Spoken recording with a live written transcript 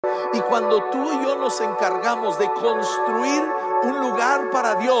Y cuando tú y yo nos encargamos de construir un lugar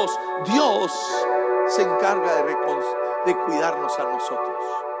para Dios, Dios se encarga de cuidarnos a nosotros.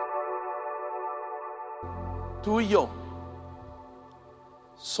 Tú y yo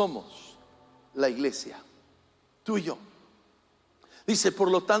somos la iglesia. Tú y yo. Dice, por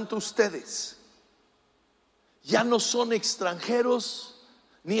lo tanto, ustedes ya no son extranjeros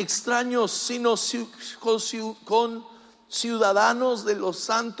ni extraños, sino ciudadanos de los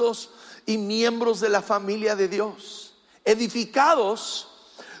santos y miembros de la familia de Dios, edificados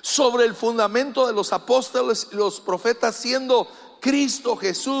sobre el fundamento de los apóstoles y los profetas, siendo Cristo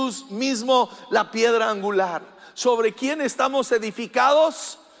Jesús mismo la piedra angular. ¿Sobre quién estamos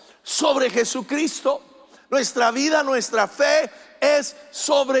edificados? Sobre Jesucristo. Nuestra vida, nuestra fe es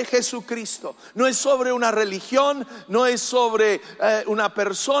sobre Jesucristo. No es sobre una religión, no es sobre una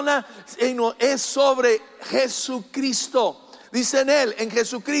persona, sino es sobre Jesucristo. Dice en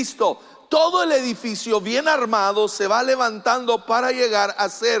Jesucristo, todo el edificio bien armado se va levantando para llegar a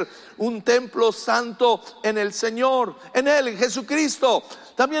ser un templo santo en el Señor. En Él, en Jesucristo,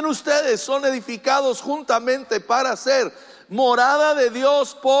 también ustedes son edificados juntamente para ser morada de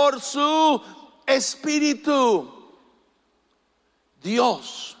Dios por su Espíritu.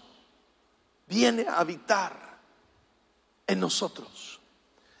 Dios viene a habitar en nosotros.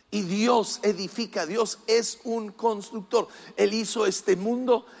 Y Dios edifica. Dios es un constructor. Él hizo este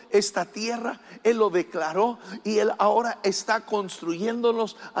mundo, esta tierra. Él lo declaró. Y Él ahora está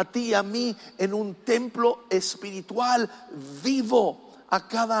construyéndonos a ti y a mí en un templo espiritual vivo a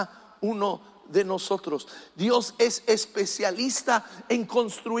cada uno de nosotros. Dios es especialista en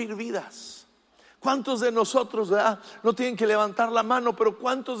construir vidas. ¿Cuántos de nosotros, verdad? No tienen que levantar la mano, pero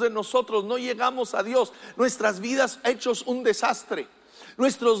cuántos de nosotros no llegamos a Dios? Nuestras vidas hechos un desastre,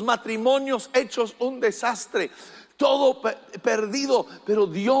 nuestros matrimonios hechos un desastre, todo perdido, pero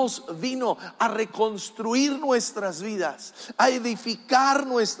Dios vino a reconstruir nuestras vidas, a edificar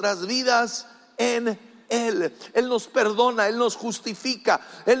nuestras vidas en Él. Él nos perdona, Él nos justifica,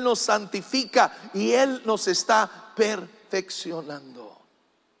 Él nos santifica y Él nos está perfeccionando.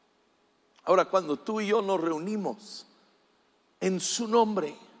 Ahora, cuando tú y yo nos reunimos en su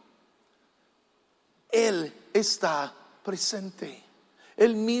nombre, Él está presente.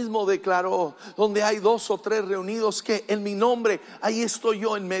 Él mismo declaró, donde hay 2 o 3 reunidos, que en mi nombre, ahí estoy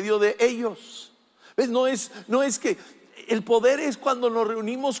yo en medio de ellos. ¿Ves? No es que el poder es cuando nos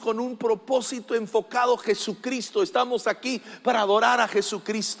reunimos con un propósito enfocado a Jesucristo. Estamos aquí para adorar a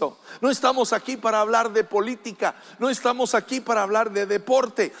Jesucristo. No estamos aquí para hablar de política. No estamos aquí para hablar de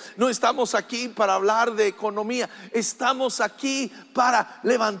deporte. No estamos aquí para hablar de economía. Estamos aquí para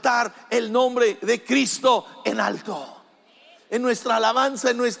levantar el nombre de Cristo en alto. En nuestra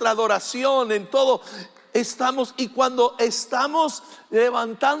alabanza, en nuestra adoración, en todo estamos. Y cuando estamos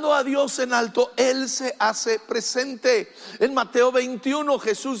levantando a Dios en alto, Él se hace presente. En Mateo 21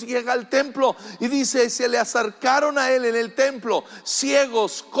 Jesús llega al templo y dice, se le acercaron a Él en el templo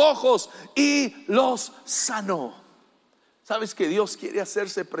ciegos, cojos, y los sanó. ¿Sabes que Dios quiere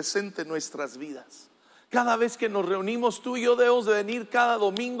hacerse presente en nuestras vidas? Cada vez que nos reunimos, tú y yo debemos de venir cada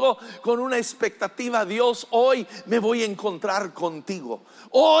domingo con una expectativa. Dios, hoy me voy a encontrar contigo.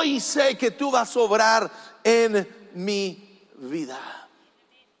 Hoy sé que tú vas a obrar en mi vida.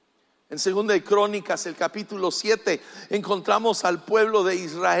 En 2 de Crónicas, el capítulo 7, encontramos al pueblo de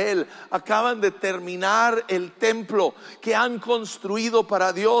Israel. Acaban de terminar el templo que han construido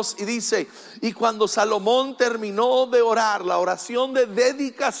para Dios. Y dice, y cuando Salomón terminó de orar, la oración de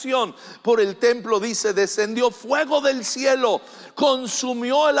dedicación por el templo, dice, descendió fuego del cielo,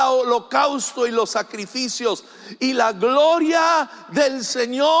 consumió el holocausto y los sacrificios, y la gloria del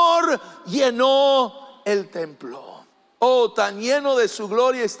Señor llenó el templo. Oh, tan lleno de su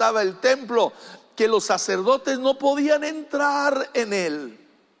gloria estaba el templo que los sacerdotes no podían entrar en él.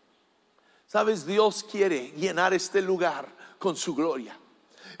 Sabes, Dios quiere llenar este lugar con su gloria.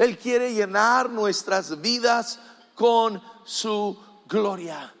 Él quiere llenar nuestras vidas con su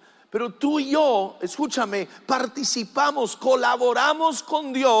gloria. Pero tú y yo, escúchame, participamos, colaboramos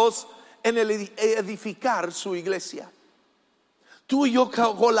con Dios en el edificar su iglesia. Tú y yo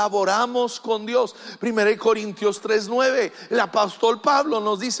colaboramos con Dios. 1 Corintios 3:9, el apóstol Pablo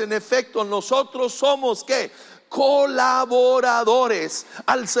nos dice, en efecto, nosotros somos ¿qué? Colaboradores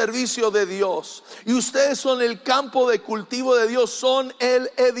al servicio de Dios. Y ustedes son el campo de cultivo de Dios, son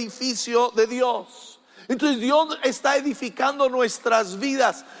el edificio de Dios. Entonces Dios está edificando nuestras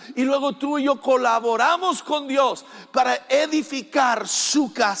vidas. Y luego tú y yo colaboramos con Dios para edificar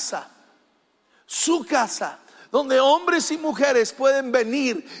su casa. Su casa, donde hombres y mujeres pueden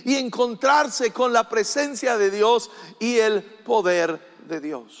venir y encontrarse con la presencia de Dios y el poder de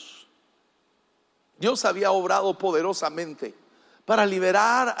Dios. Dios había obrado poderosamente para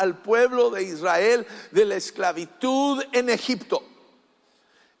liberar al pueblo de Israel de la esclavitud en Egipto.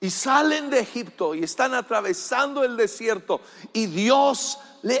 Y salen de Egipto y están atravesando el desierto. Y Dios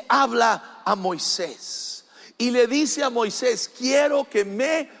le habla a Moisés. Y le dice a Moisés: quiero que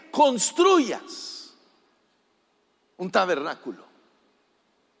me construyas un tabernáculo,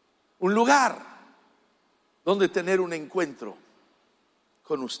 un lugar donde tener un encuentro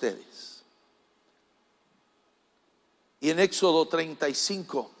con ustedes. Y en Éxodo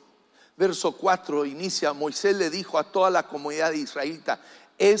 35, verso 4 inicia: Moisés le dijo a toda la comunidad israelita: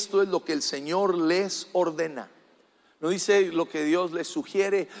 esto es lo que el Señor les ordena. No dice lo que Dios les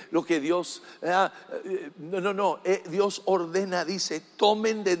sugiere, lo que Dios Dios ordena. Dice: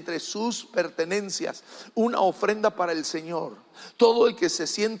 tomen de entre sus pertenencias una ofrenda para el Señor. Todo el que se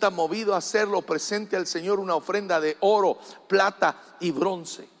sienta movido a hacerlo, presente al Señor una ofrenda de oro, plata y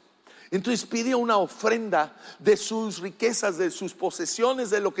bronce. Entonces pide una ofrenda de sus riquezas, de sus posesiones,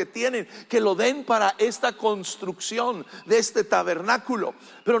 de lo que tienen, que lo den para esta construcción de este tabernáculo.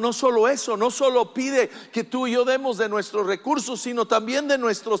 Pero no solo eso, no solo pide que tú y yo demos de nuestros recursos, sino también de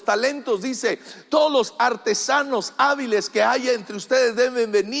nuestros talentos. Dice: todos los artesanos hábiles que haya entre ustedes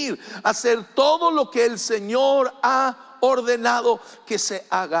deben venir a hacer todo lo que el Señor ha ordenado que se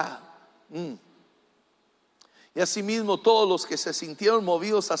haga. Y asimismo todos los que se sintieron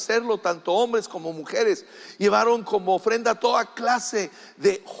movidos a hacerlo, tanto hombres como mujeres, llevaron como ofrenda toda clase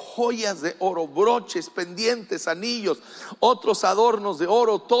de joyas de oro, broches, pendientes, anillos, otros adornos de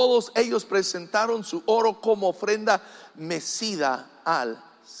oro. Todos ellos presentaron su oro como ofrenda mecida al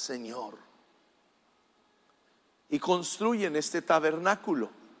Señor. Y construyen este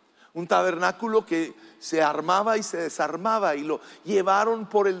tabernáculo. Un tabernáculo que se armaba y se desarmaba, y lo llevaron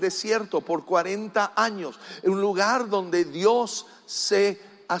por el desierto por 40 años. En un lugar donde Dios se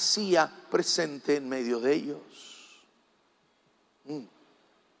hacía presente en medio de ellos.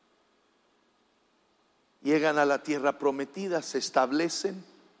 Llegan a la tierra prometida, se establecen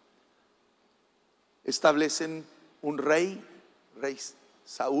un rey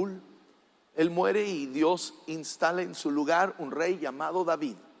Saúl. Él muere y Dios instala en su lugar un rey llamado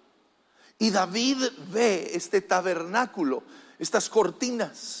David. Y David ve este tabernáculo, estas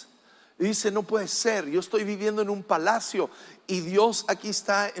cortinas, y dice: no puede ser, yo estoy viviendo en un palacio y Dios aquí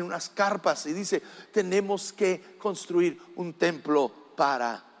está en unas carpas. Y dice: tenemos que construir un templo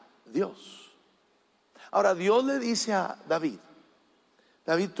para Dios. Ahora Dios le dice a David: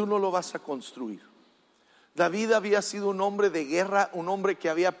 David, tú no lo vas a construir. David había sido un hombre de guerra, un hombre que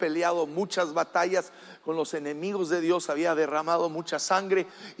había peleado muchas batallas con los enemigos de Dios, había derramado mucha sangre,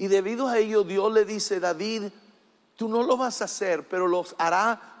 y debido a ello Dios le dice: David, tú no lo vas a hacer, pero los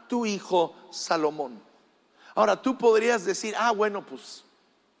hará tu hijo Salomón. Ahora tú podrías decir: bueno, pues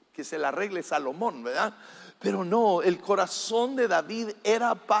que se la arregle Salomón, ¿verdad? Pero no, el corazón de David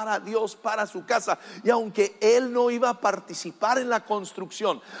era para Dios, para su casa. Y aunque él no iba a participar en la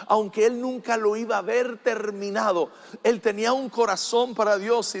construcción, aunque él nunca lo iba a ver terminado, él tenía un corazón para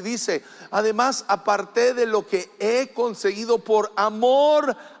Dios. Y dice: además, aparté de lo que he conseguido por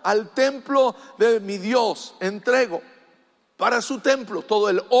amor al templo de mi Dios, entrego para su templo todo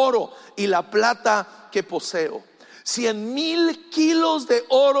el oro y la plata que poseo. 100,000 kilos de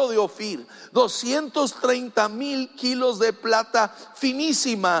oro de Ofir, 230,000 kilos de plata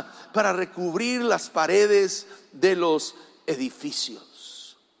finísima para recubrir las paredes de los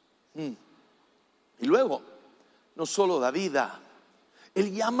edificios. Y luego, no solo David,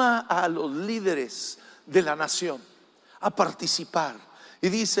 él llama a los líderes de la nación a participar. Y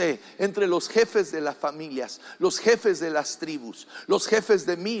dice: entre los jefes de las familias, los jefes de las tribus, los jefes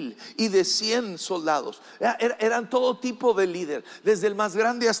de 1,000 y de 100 soldados. Eran todo tipo de líder, desde el más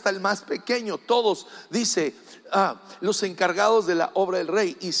grande hasta el más pequeño. Todos, dice, los encargados de la obra del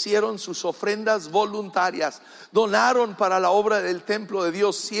rey hicieron sus ofrendas voluntarias. Donaron para la obra del templo de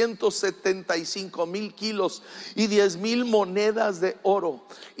Dios 175,000 kilos y 10,000 monedas de oro.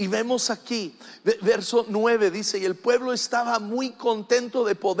 Y vemos aquí, verso 9 dice: y el pueblo estaba muy contento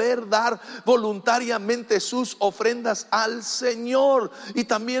de poder dar voluntariamente sus ofrendas al Señor. Y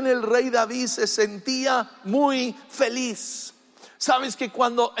también el rey David se sentía muy feliz. Sabes que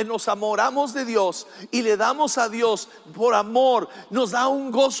cuando nos enamoramos de Dios y le damos a Dios por amor, nos da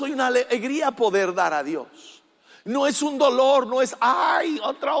un gozo y una alegría poder dar a Dios. No es un dolor, no es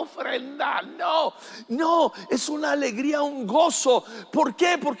otra ofrenda, no, es una alegría, un gozo. ¿Por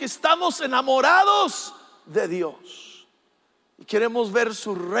qué? Porque estamos enamorados de Dios y queremos ver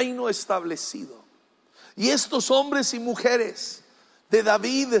su reino establecido. Y estos hombres y mujeres de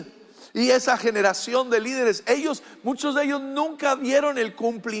David Y esa generación de líderes, muchos de ellos nunca vieron el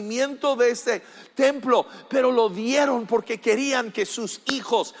cumplimiento de este templo, pero lo dieron porque querían que sus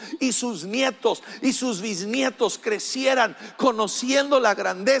hijos y sus nietos y sus bisnietos crecieran conociendo la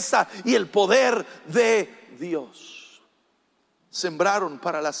grandeza y el poder de Dios. Sembraron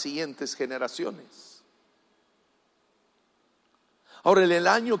para las siguientes generaciones. Ahora, en el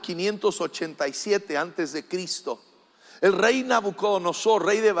año 587 antes de Cristo, el rey Nabucodonosor,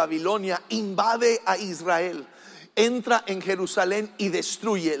 rey de Babilonia, invade a Israel, entra en Jerusalén y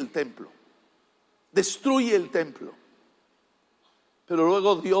destruye el templo. Destruye el templo. Pero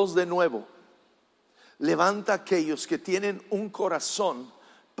luego Dios de nuevo levanta a aquellos que tienen un corazón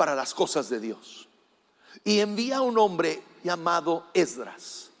para las cosas de Dios, y envía a un hombre llamado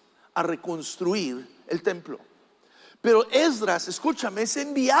Esdras a reconstruir el templo. Pero Esdras, escúchame, es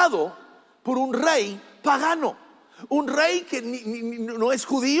enviado por un rey pagano. Un rey que no es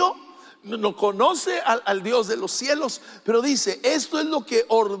judío, no conoce al Dios de los cielos, pero dice: esto es lo que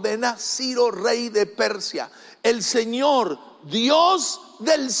ordena Ciro, rey de Persia, el Señor Dios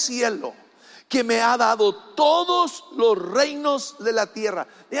del cielo, que me ha dado todos los reinos de la tierra.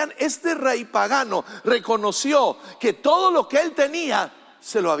 Vean, este rey pagano reconoció que todo lo que él tenía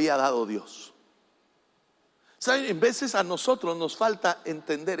se lo había dado Dios. ¿Saben? En veces a nosotros nos falta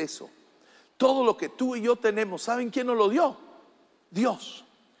entender eso. Todo lo que tú y yo tenemos, ¿saben quién nos lo dio? Dios.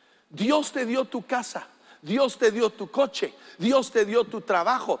 Dios te dio tu casa, Dios te dio tu coche, Dios te dio tu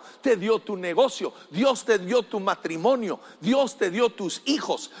trabajo, te dio tu negocio, Dios te dio tu matrimonio, Dios te dio tus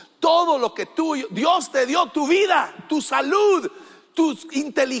hijos. Todo lo que Dios te dio tu vida, tu salud, tu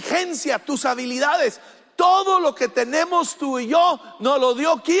inteligencia, tus habilidades. Todo lo que tenemos tú y yo, ¿nos lo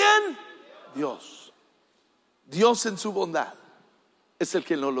dio quién? Dios. Dios en su bondad es el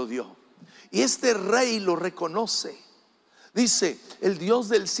que nos lo dio. Y este rey lo reconoce. Dice: el Dios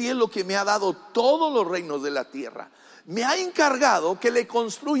del cielo, que me ha dado todos los reinos de la tierra, me ha encargado que le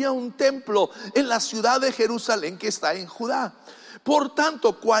construya un templo en la ciudad de Jerusalén, que está en Judá. Por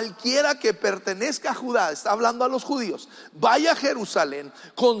tanto, cualquiera que pertenezca a Judá, está hablando a los judíos, vaya a Jerusalén,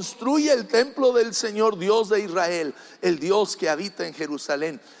 construye el templo del Señor Dios de Israel, el Dios que habita en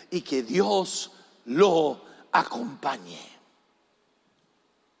Jerusalén, y que Dios lo acompañe.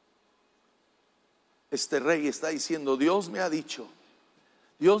 Este rey está diciendo: Dios me ha dicho,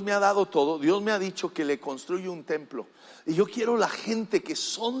 Dios me ha dado todo, Dios me ha dicho que le construye un templo, y yo quiero la gente que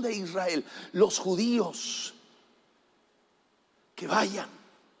son de Israel, los judíos, que vayan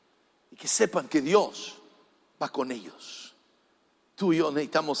y que sepan que Dios va con ellos. Tú y yo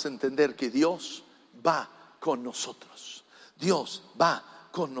necesitamos entender que Dios va con nosotros. Dios va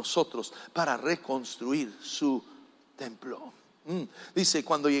con nosotros para reconstruir su templo. Dice: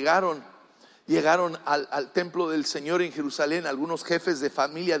 cuando llegaron al templo del Señor en Jerusalén, algunos jefes de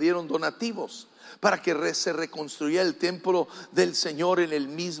familia dieron donativos para que se reconstruyera el templo del Señor en el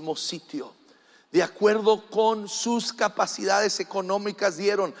mismo sitio. De acuerdo con sus capacidades económicas,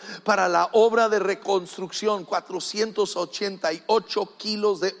 dieron para la obra de reconstrucción 488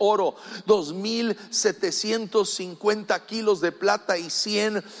 kilos de oro, 2,750 kilos de plata y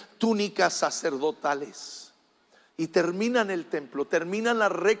 100 túnicas sacerdotales. Y terminan el templo, terminan la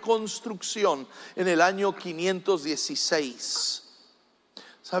reconstrucción en el año 516.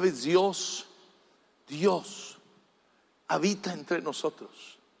 ¿Sabes? Dios habita entre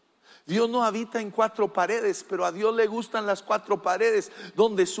nosotros. Dios no habita en cuatro paredes, pero a Dios le gustan las cuatro paredes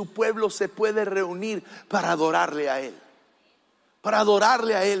donde su pueblo se puede reunir para adorarle a Él. Para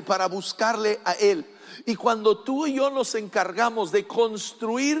adorarle a Él, para buscarle a Él. Y cuando tú y yo nos encargamos de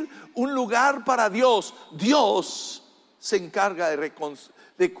construir un lugar para Dios, Dios se encarga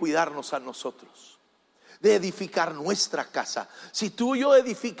de cuidarnos a nosotros, de edificar nuestra casa. Si tú y yo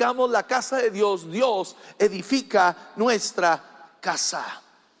edificamos la casa de Dios, Dios edifica nuestra casa.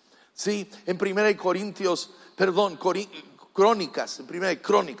 Sí, en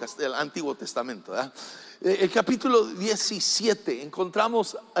Crónicas del Antiguo Testamento, ¿verdad? El capítulo 17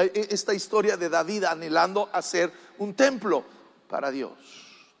 encontramos esta historia de David anhelando hacer un templo para Dios.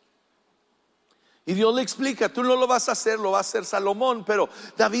 Y Dios le explica: tú no lo vas a hacer, lo va a hacer Salomón, pero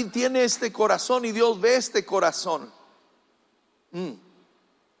David tiene este corazón y Dios ve este corazón.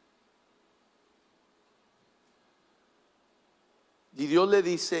 Y Dios le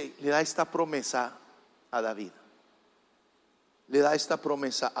dice, le da esta promesa a David. Le da esta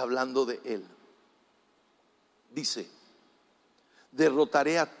promesa hablando de él. Dice: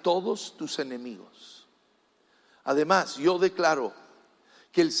 derrotaré a todos tus enemigos. Además, yo declaro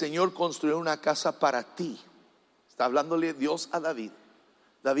que el Señor construyó una casa para ti. Está hablándole Dios a David.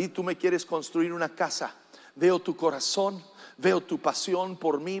 David, tú me quieres construir una casa. Veo tu corazón, veo tu pasión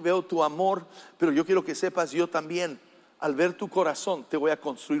por mí, veo tu amor, pero yo quiero que sepas, yo también, al ver tu corazón, te voy a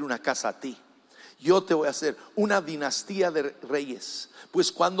construir una casa a ti. Yo te voy a hacer una dinastía de reyes.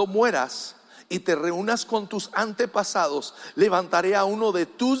 Pues cuando mueras y te reúnas con tus antepasados, levantaré a uno de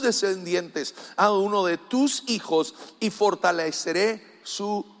tus descendientes, a uno de tus hijos, y fortaleceré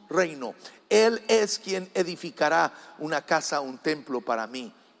su reino. Él es quien edificará una casa, un templo para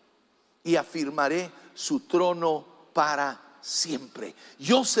mí, y afirmaré su trono para siempre.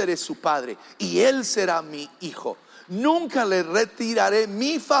 Yo seré su padre y él será mi hijo. Nunca le retiraré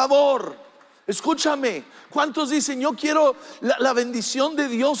mi favor. Escúchame, ¿cuántos dicen: yo quiero la bendición de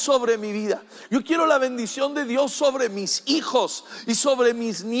Dios sobre mi vida? Yo quiero la bendición de Dios sobre mis hijos y sobre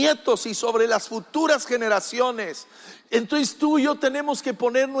mis nietos y sobre las futuras generaciones. Entonces tú y yo tenemos que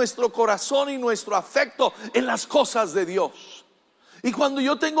poner nuestro corazón y nuestro afecto en las cosas de Dios. Y cuando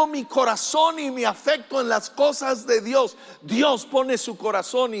yo tengo mi corazón y mi afecto en las cosas de Dios, Dios pone su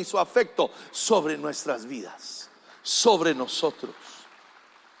corazón y su afecto sobre nuestras vidas, sobre nosotros.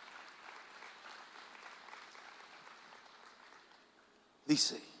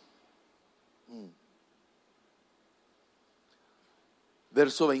 Dice,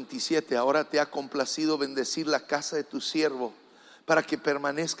 verso 27: ahora te ha complacido bendecir la casa de tu siervo, para que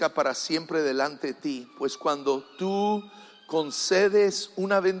permanezca para siempre delante de ti. Pues cuando tú concedes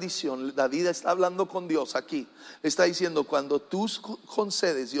una bendición, David está hablando con Dios aquí, le está diciendo: cuando tú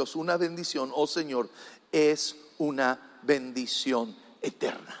concedes, Dios, una bendición, oh Señor, es una bendición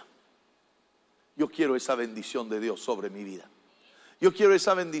eterna. Yo quiero esa bendición de Dios sobre mi vida. Yo quiero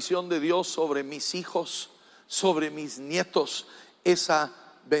esa bendición de Dios sobre mis hijos, sobre mis nietos, esa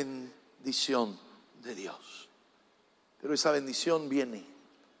bendición de Dios. Pero esa bendición viene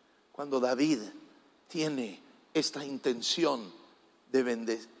cuando David tiene esta intención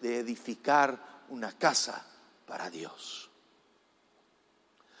de edificar una casa para Dios.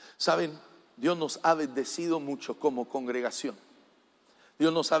 Saben, Dios nos ha bendecido mucho como congregación.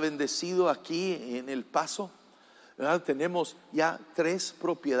 Dios nos ha bendecido aquí en El Paso, ¿verdad? Tenemos ya 3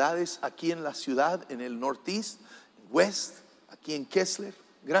 propiedades aquí en la ciudad, en el Northeast, West, aquí en Kessler.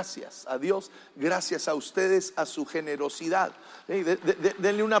 Gracias a Dios, gracias a ustedes, a su generosidad.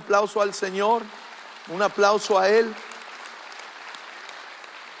 Denle un aplauso al Señor, un aplauso a Él.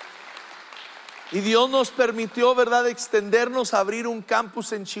 Y Dios nos permitió, ¿verdad?, extendernos a abrir un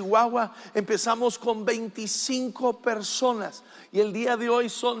campus en Chihuahua. Empezamos con 25 personas y el día de hoy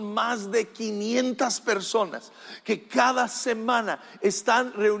son más de 500 personas que cada semana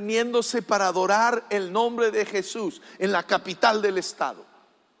están reuniéndose para adorar el nombre de Jesús en la capital del estado.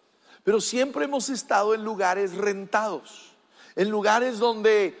 Pero siempre hemos estado en lugares rentados, en lugares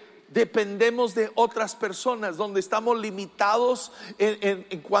donde dependemos de otras personas, donde estamos limitados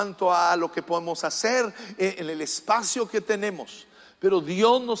en cuanto a lo que podemos hacer, en el espacio que tenemos. Pero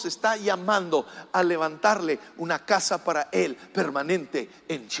Dios nos está llamando a levantarle una casa para Él permanente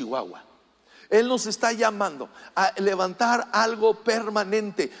en Chihuahua. Él nos está llamando a levantar algo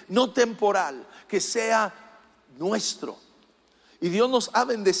permanente, no temporal, que sea nuestro. Y Dios nos ha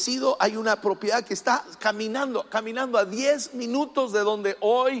bendecido. Hay una propiedad que está caminando a 10 minutos de donde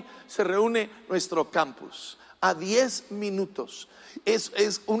hoy se reúne nuestro campus. A 10 minutos.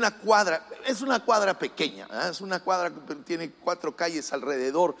 Es una cuadra pequeña, ¿eh? Es una cuadra que tiene 4 calles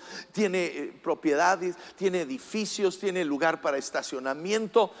alrededor. Tiene propiedades, tiene edificios, tiene lugar para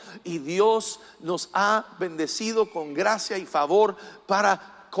estacionamiento. Y Dios nos ha bendecido con gracia y favor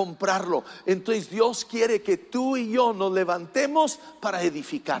para comprarlo. Entonces Dios quiere que tú y yo nos levantemos para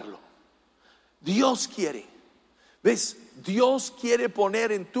edificarlo. Dios quiere, ¿ves? Dios quiere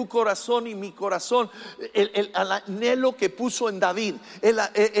poner en tu corazón y mi corazón el anhelo que puso en David,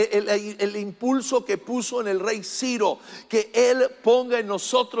 el impulso que puso en el rey Ciro, que Él ponga en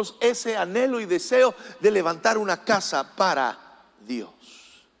nosotros ese anhelo y deseo de levantar una casa para Dios.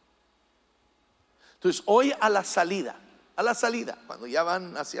 Entonces hoy a la salida, cuando ya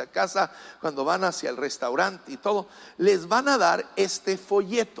van hacia casa, cuando van hacia el restaurante y todo, les van a dar este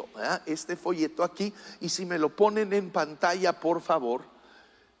folleto, ¿verdad? Este folleto aquí, y si me lo ponen en pantalla, por favor.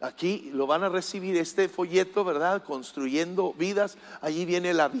 Aquí lo van a recibir, este folleto, ¿verdad? Construyendo vidas. Allí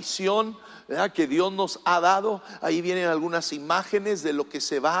viene la visión, ¿verdad?, que Dios nos ha dado. Ahí vienen algunas imágenes de lo que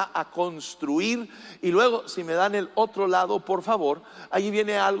se va a construir. Y luego, si me dan el otro lado, por favor, ahí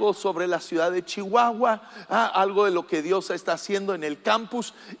viene algo sobre la ciudad de Chihuahua, algo de lo que Dios está haciendo en el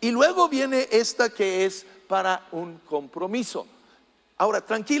campus. Y luego viene esta que es para un compromiso. Ahora,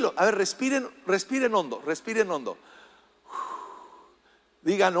 tranquilo, a ver, respiren hondo.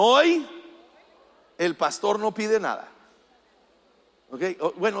 Digan: hoy el pastor no pide nada. ¿Ok?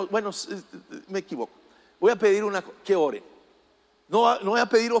 Bueno, me equivoco. Voy a pedir que oren. No voy a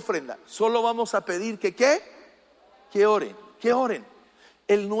pedir ofrenda, solo vamos a pedir que oren.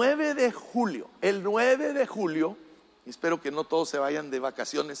 El 9 de julio, espero que no todos se vayan de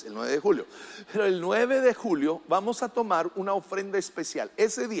vacaciones el 9 de julio, pero el 9 de julio vamos a tomar una ofrenda especial.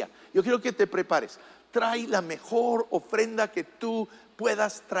 Ese día, yo quiero que te prepares. Trae la mejor ofrenda que tú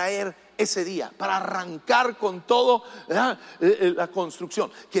puedas traer ese día para arrancar con todo la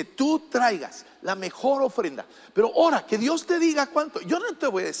construcción. Que tú traigas la mejor ofrenda. Pero ora, que Dios te diga cuánto. Yo no te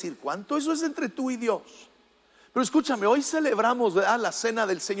voy a decir cuánto, eso es entre tú y Dios. Pero escúchame, hoy celebramos, ¿verdad?, la cena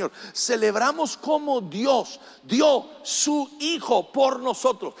del Señor. Celebramos cómo Dios dio su Hijo por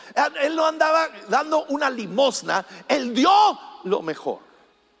nosotros. Él no andaba dando una limosna, Él dio lo mejor.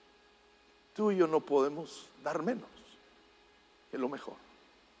 Tú y yo no podemos dar menos que lo mejor.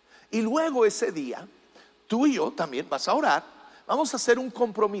 Y luego ese día, tú y yo también vas a orar. Vamos a hacer un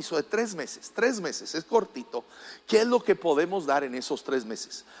compromiso de 3 meses. 3 meses, es cortito. ¿Qué es lo que podemos dar en esos 3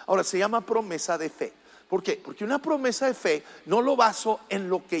 meses? Ahora, se llama promesa de fe. ¿Por qué? Porque una promesa de fe no lo baso en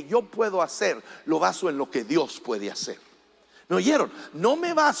lo que yo puedo hacer, lo baso en lo que Dios puede hacer. ¿Me oyeron? No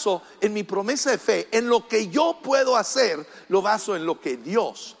me baso en mi promesa de fe, en lo que yo puedo hacer, lo baso en lo que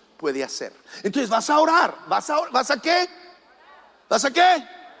Dios puede hacer. Entonces vas a orar. ¿Vas a qué? ¿Vas a qué?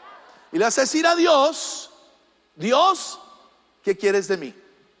 Y le vas a decir a Dios, Dios, ¿qué quieres de mí?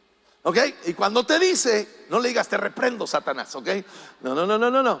 ¿Ok? Y cuando te dice, no le digas te reprendo, Satanás, ¿ok?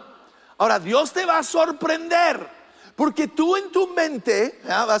 No. Ahora Dios te va a sorprender, porque tú en tu mente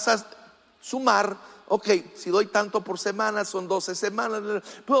vas a sumar, ok, si doy tanto por semana, son 12 semanas,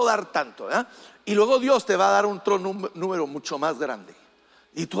 puedo dar tanto, y luego Dios te va a dar otro número mucho más grande.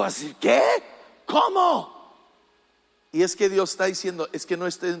 Y tú vas a decir, ¿qué? ¿Cómo? Y es que Dios está diciendo, es que no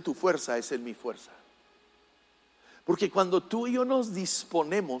esté en tu fuerza, es en mi fuerza. Porque cuando tú y yo nos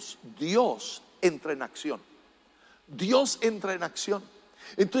disponemos, Dios entra en acción. Dios entra en acción.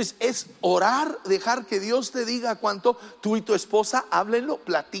 Entonces es orar, dejar que Dios te diga cuánto. Tú y tu esposa háblenlo,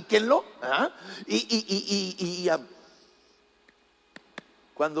 platíquenlo, y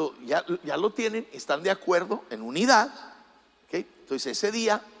cuando ya lo tienen, están de acuerdo, en unidad, ¿okay? Entonces ese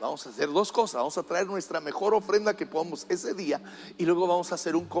día vamos a hacer 2 cosas. Vamos a traer nuestra mejor ofrenda que podamos ese día, y luego vamos a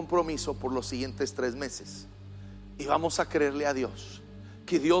hacer un compromiso por los siguientes 3 meses. Y vamos a creerle a Dios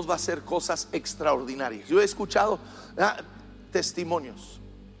que Dios va a hacer cosas extraordinarias. Yo he escuchado testimonios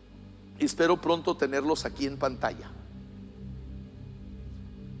y espero pronto tenerlos aquí en pantalla,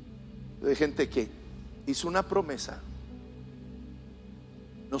 de gente que hizo una promesa,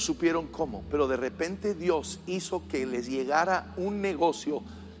 no supieron cómo, pero de repente Dios hizo que les llegara un negocio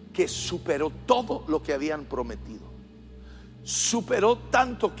que superó todo lo que habían prometido. Superó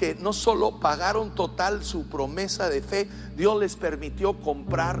tanto que no solo pagaron total su promesa de fe, Dios les permitió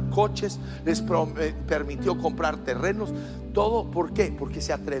comprar coches, les permitió comprar terrenos, todo. ¿Por qué? Porque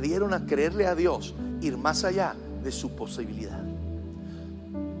se atrevieron a creerle a Dios, ir más allá de su posibilidad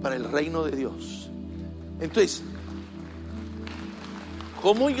para el reino de Dios. Entonces,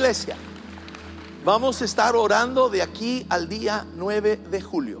 como iglesia, vamos a estar orando de aquí al día 9 de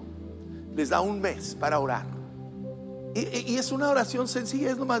julio. Les da un mes para orar. Y es una oración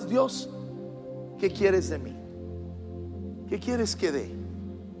sencilla, es nomás: Dios, ¿qué quieres de mí? ¿Qué quieres que dé?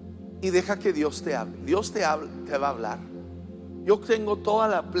 Y deja que Dios te hable. Dios te va a hablar. Yo tengo toda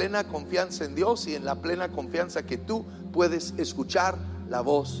la plena confianza en Dios, y en la plena confianza que tú puedes escuchar la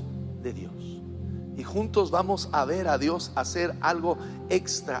voz de Dios. Y juntos vamos a ver a Dios hacer algo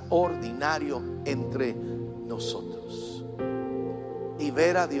extraordinario entre nosotros. Y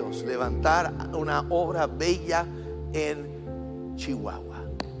ver a Dios levantar una obra bella en Chihuahua.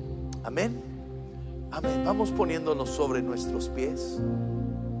 Amén. Amén. Vamos poniéndonos sobre nuestros pies.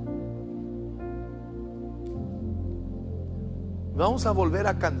 Vamos a volver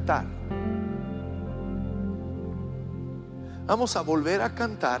a cantar. Vamos a volver a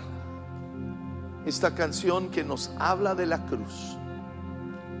cantar esta canción que nos habla de la cruz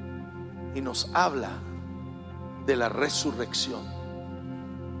y nos habla de la resurrección.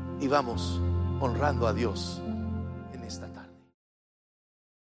 Y vamos honrando a Dios en esta tarde.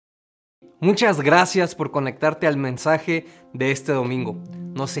 Muchas gracias por conectarte al mensaje de este domingo.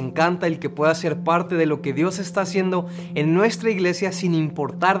 Nos encanta el que puedas ser parte de lo que Dios está haciendo en nuestra iglesia, sin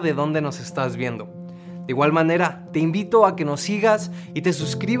importar de dónde nos estás viendo. De igual manera, te invito a que nos sigas y te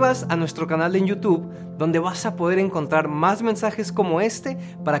suscribas a nuestro canal en YouTube, donde vas a poder encontrar más mensajes como este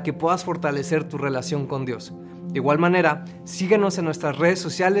para que puedas fortalecer tu relación con Dios. De igual manera, síguenos en nuestras redes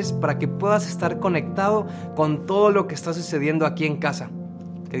sociales para que puedas estar conectado con todo lo que está sucediendo aquí en casa.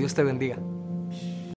 Que Dios te bendiga.